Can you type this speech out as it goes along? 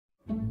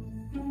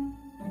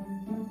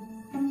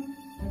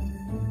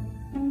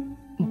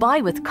Buy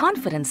with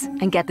confidence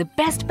and get the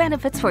best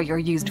benefits for your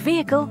used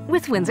vehicle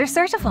with Windsor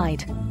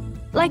Certified.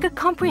 Like a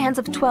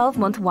comprehensive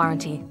 12-month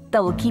warranty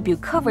that will keep you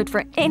covered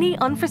for any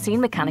unforeseen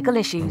mechanical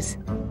issues.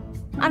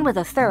 And with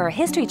a thorough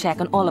history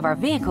check on all of our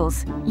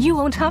vehicles, you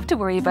won't have to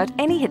worry about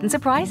any hidden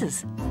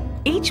surprises.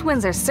 Each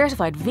Windsor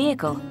Certified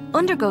vehicle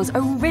undergoes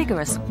a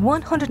rigorous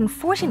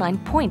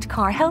 149-point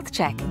car health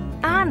check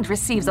and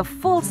receives a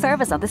full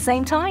service at the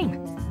same time,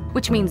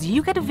 which means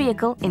you get a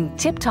vehicle in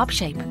tip-top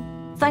shape.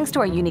 Thanks to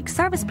our unique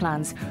service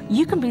plans,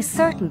 you can be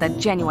certain that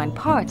genuine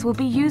parts will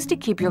be used to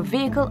keep your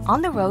vehicle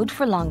on the road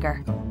for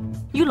longer.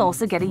 You'll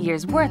also get a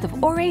year's worth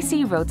of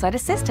RAC roadside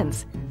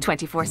assistance,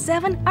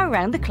 24/7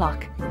 around the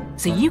clock,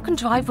 so you can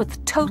drive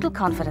with total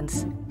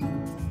confidence.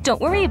 Don't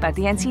worry about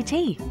the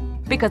NCT,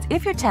 because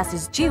if your test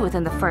is due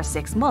within the first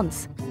 6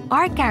 months,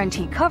 our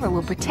guarantee cover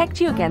will protect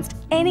you against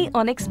any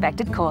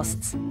unexpected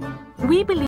costs. We believe